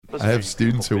I have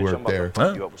students who work there.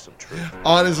 Huh?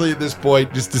 Honestly, at this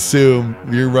point, just assume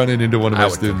you're running into one of my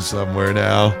students somewhere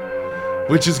now,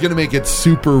 which is going to make it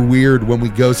super weird when we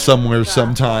go somewhere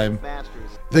sometime.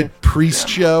 The priest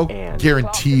show,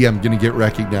 guarantee I'm going to get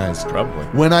recognized. Probably.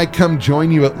 When I come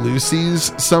join you at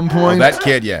Lucy's some point. That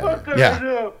kid, yeah.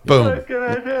 Yeah. Boom.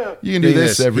 You can do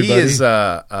this, everybody. He is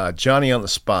Johnny on the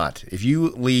spot. If you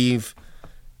leave,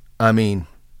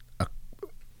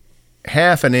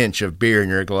 half an inch of beer in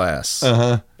your glass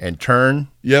and turn,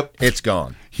 it's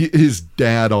gone. His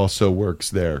dad also works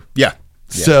there. Yeah.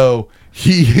 So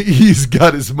he's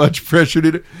got as much pressure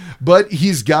to do, but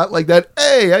he's got like that,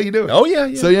 hey, how you doing? Oh,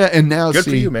 yeah. So, yeah, and now, Good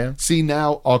for you, man. See,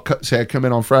 now I come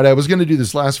in on Friday. I was going to do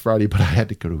this last Friday, but I had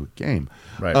to go to a game.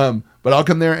 Right. But I'll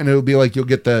come there, and it'll be like you'll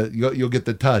get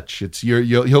the touch. It's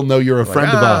he'll know you're a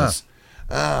friend of ours.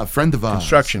 Friend of ours.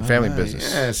 Construction, family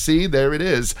business. Yeah, see, there it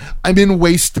is. I'm in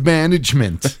waste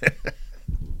management.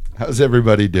 How's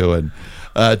everybody doing?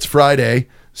 It's Friday,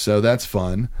 so that's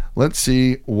fun. Let's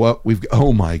see what we've got.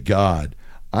 Oh, my God.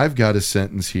 I've got a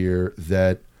sentence here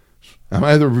that am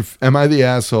I the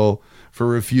asshole for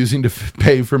refusing to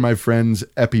pay for my friend's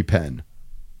EpiPen?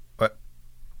 What?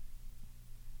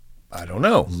 I don't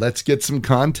know. Let's get some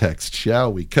context,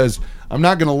 shall we? Because I'm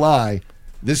not going to lie.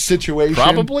 This situation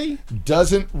probably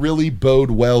doesn't really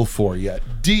bode well for you.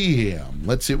 Damn.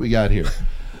 Let's see what we got here.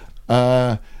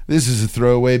 This is a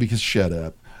throwaway because shut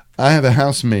up. I have a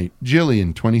housemate,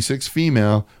 Jillian, 26,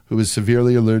 female, who is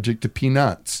severely allergic to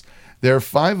peanuts. There are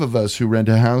 5 of us who rent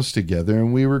a house together,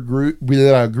 and we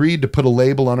agreed to put a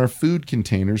label on our food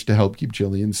containers to help keep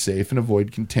Jillian safe and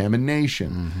avoid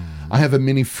contamination. Mm-hmm. I have a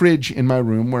mini fridge in my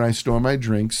room where I store my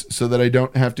drinks so that I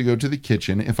don't have to go to the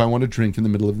kitchen if I want to drink in the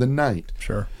middle of the night.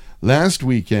 Sure. Last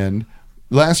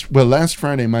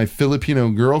Friday, my Filipino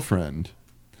girlfriend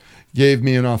gave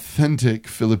me an authentic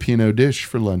Filipino dish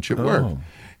for lunch at work.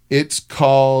 It's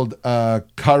called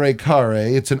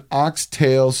kare-kare. It's an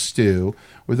oxtail stew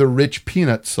with a rich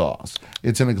peanut sauce.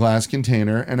 It's in a glass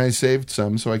container, and I saved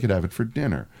some so I could have it for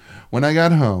dinner. When I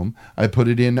got home, I put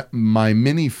it in my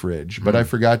mini fridge, but I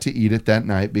forgot to eat it that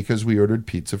night because we ordered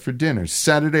pizza for dinner.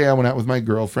 Saturday, I went out with my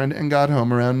girlfriend and got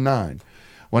home around 9.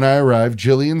 When I arrived,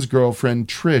 Jillian's girlfriend,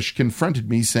 Trish, confronted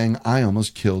me saying I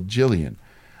almost killed Jillian.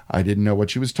 I didn't know what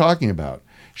she was talking about.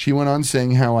 She went on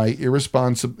saying how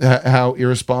irresponsible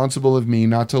of me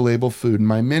not to label food in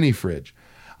my mini fridge.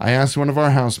 I asked one of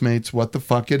our housemates what the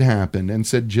fuck had happened and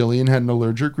said Jillian had an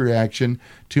allergic reaction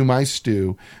to my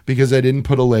stew because I didn't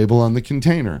put a label on the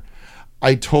container.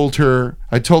 I told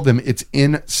them it's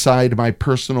inside my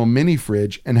personal mini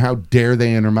fridge and how dare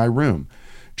they enter my room.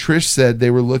 Trish said they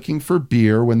were looking for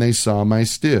beer when they saw my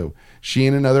stew. She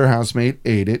and another housemate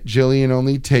ate it. Jillian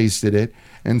only tasted it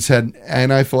and said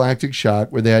anaphylactic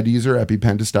shock where they had to use her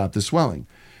EpiPen to stop the swelling.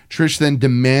 Trish then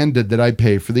demanded that I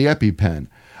pay for the EpiPen.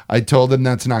 I told them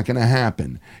that's not going to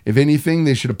happen. If anything,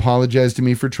 they should apologize to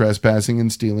me for trespassing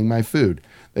and stealing my food.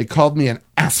 They called me an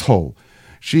asshole.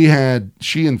 She and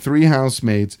 3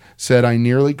 housemates said I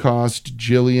nearly cost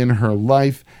Jillian her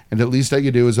life, and at least I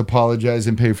could do is apologize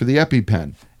and pay for the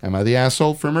EpiPen. Am I the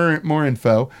asshole? For more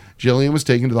info, Jillian was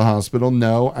taken to the hospital.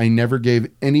 No, I never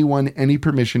gave anyone any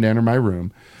permission to enter my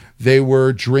room. They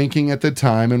were drinking at the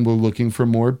time and were looking for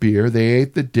more beer. They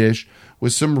ate the dish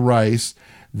with some rice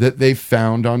that they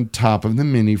found on top of the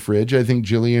mini fridge. I think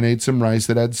Jillian ate some rice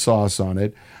that had sauce on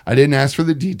it. I didn't ask for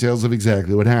the details of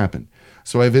exactly what happened.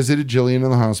 So I visited Jillian in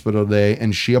the hospital today,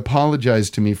 and she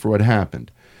apologized to me for what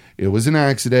happened. It was an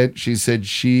accident. She said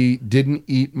she didn't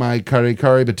eat my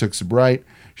kare-kare but took some Sprite.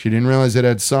 She didn't realize it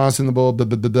had sauce in the bowl. Blah,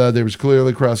 blah, blah, blah. There was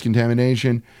clearly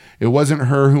cross-contamination. It wasn't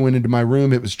her who went into my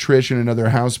room. It was Trish and another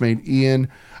housemate, Ian.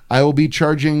 I will be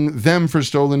charging them for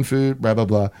stolen food, blah, blah,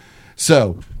 blah.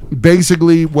 So,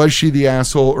 basically, was she the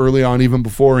asshole early on, even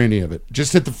before any of it?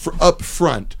 Just at the up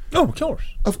front. No, of course.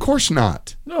 Of course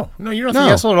not. No, you're not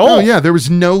the asshole at all. No, yeah, there was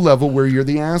no level where you're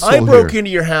the asshole I broke into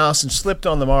your house and slipped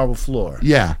on the marble floor.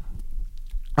 Yeah.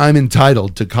 I'm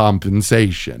entitled to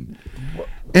compensation.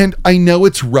 And I know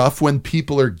it's rough when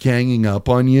people are ganging up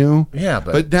on you. Yeah,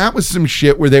 but that was some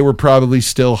shit where they were probably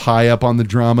still high up on the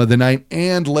drama of the night.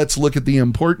 And let's look at the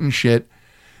important shit,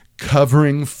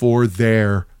 covering for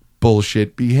their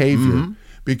bullshit behavior.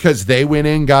 Because they went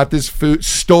in, got this food,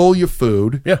 stole your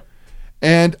food. Yeah.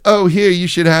 And, oh, here, you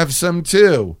should have some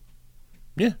too.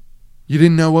 Yeah. You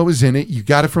didn't know what was in it. You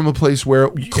got it from a place where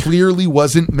it clearly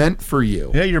wasn't meant for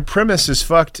you. Yeah, your premise is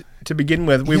fucked to begin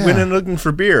with. We went in looking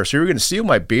for beer, so you were going to steal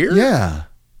my beer? Yeah.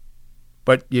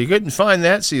 But you couldn't find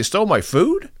that, so you stole my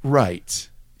food? Right.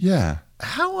 Yeah.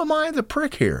 How am I the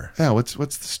prick here? Yeah, what's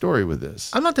the story with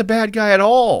this? I'm not the bad guy at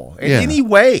all, in any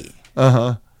way.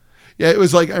 Uh-huh. Yeah, it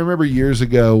was like, I remember years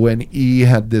ago when E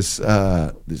had this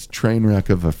train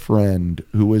wreck of a friend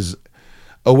who was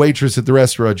a waitress at the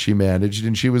restaurant she managed,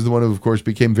 and she was the one who, of course,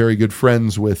 became very good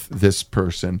friends with this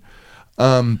person.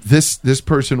 This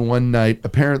person one night,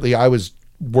 apparently I was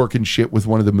working shit with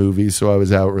one of the movies, so I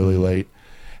was out really late.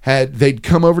 They'd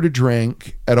come over to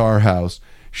drink at our house.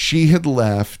 She had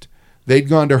left. They'd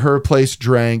gone to her place,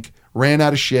 drank, ran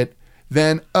out of shit.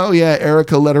 Then, oh yeah,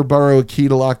 Erica let her borrow a key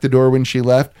to lock the door when she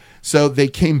left. So they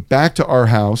came back to our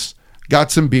house,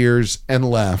 got some beers, and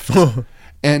left.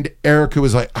 And Erica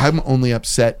was like, I'm only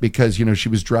upset because, she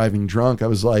was driving drunk. I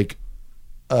was like,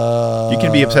 you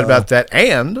can be upset about that.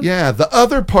 And yeah, the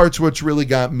other part's what's really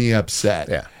got me upset.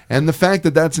 Yeah. And the fact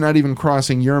that that's not even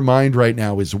crossing your mind right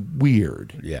now is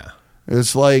weird. Yeah.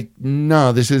 It's like,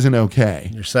 no, this isn't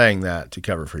okay. You're saying that to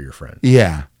cover for your friend.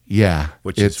 Yeah. Yeah.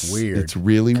 Which is weird. It's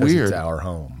really weird. It's our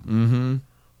home.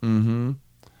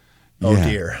 Oh, yeah.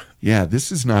 dear. Yeah,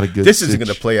 this is not a good... This isn't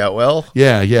going to play out well.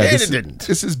 Yeah. And it didn't.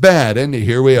 This is bad, and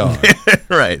here we are.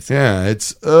 Right. Yeah,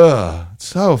 it's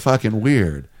so fucking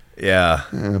weird. Yeah.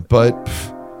 But...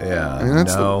 Yeah, I mean,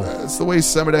 that's the way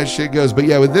some of that shit goes. But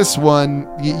yeah, with this one,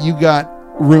 you got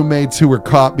roommates who were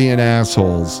caught being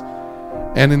assholes.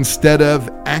 And instead of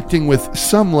acting with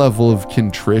some level of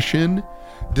contrition,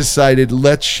 decided,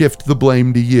 let's shift the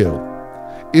blame to you.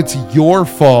 It's your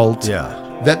fault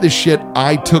that the shit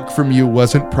I took from you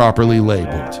wasn't properly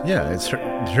labeled. Yeah, it's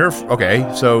her.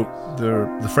 Okay, so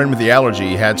the friend with the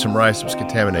allergy had some rice that was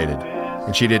contaminated.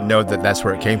 And she didn't know that that's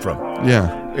where it came from.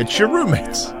 Yeah. It's your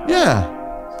roommates. Yeah.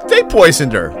 They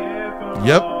poisoned her.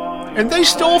 Yep. And they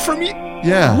stole from you.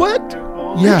 Yeah. What?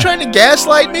 Yeah. You're trying to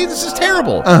gaslight me? This is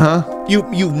terrible. Uh-huh.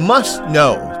 You must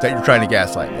know that you're trying to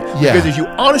gaslight me. Yeah. Because if you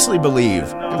honestly believe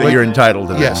that you're entitled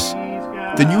to this,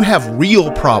 then you have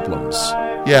real problems.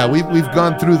 Yeah, we've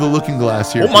gone through the looking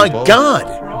glass here. Oh my God.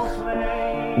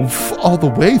 All the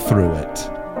way through it.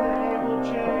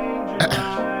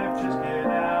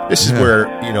 This is where,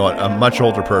 a much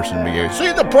older person begins. See,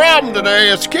 the problem today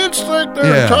is kids think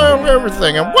they're entitled to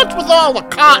everything. And what's with all the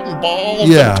cotton balls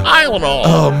and Tylenol?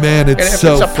 Oh, man, it's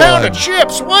so fun. And if it's a pound of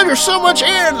chips, why there's so much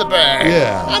air in the bag?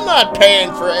 Yeah. I'm not paying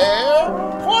for air.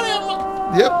 What am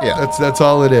I? Yep, yeah. That's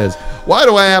all it is. Why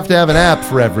do I have to have an app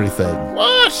for everything?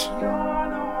 What?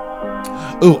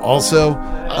 Ooh, also...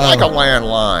 I like a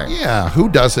landline. Yeah, who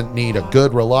doesn't need a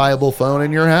good, reliable phone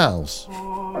in your house?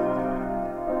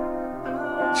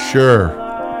 Sure.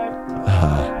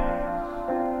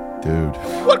 Dude.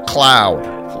 What cloud?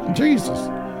 Jesus.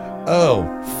 Oh,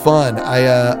 fun.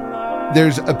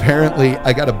 There's apparently,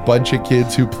 I got a bunch of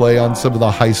kids who play on some of the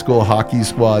high school hockey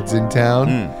squads in town.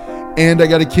 And I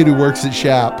got a kid who works at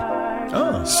Shap.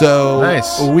 Oh, so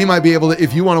nice. We might be able to,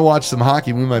 if you want to watch some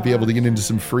hockey, we might be able to get into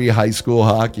some free high school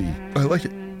hockey. I like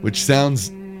it. Which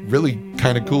sounds really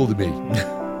kind of cool to me.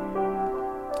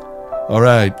 All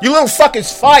right. You little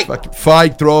fuckers fight.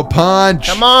 Fight. Throw a punch.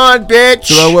 Come on, bitch.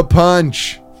 Throw a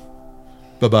punch.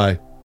 Bye-bye.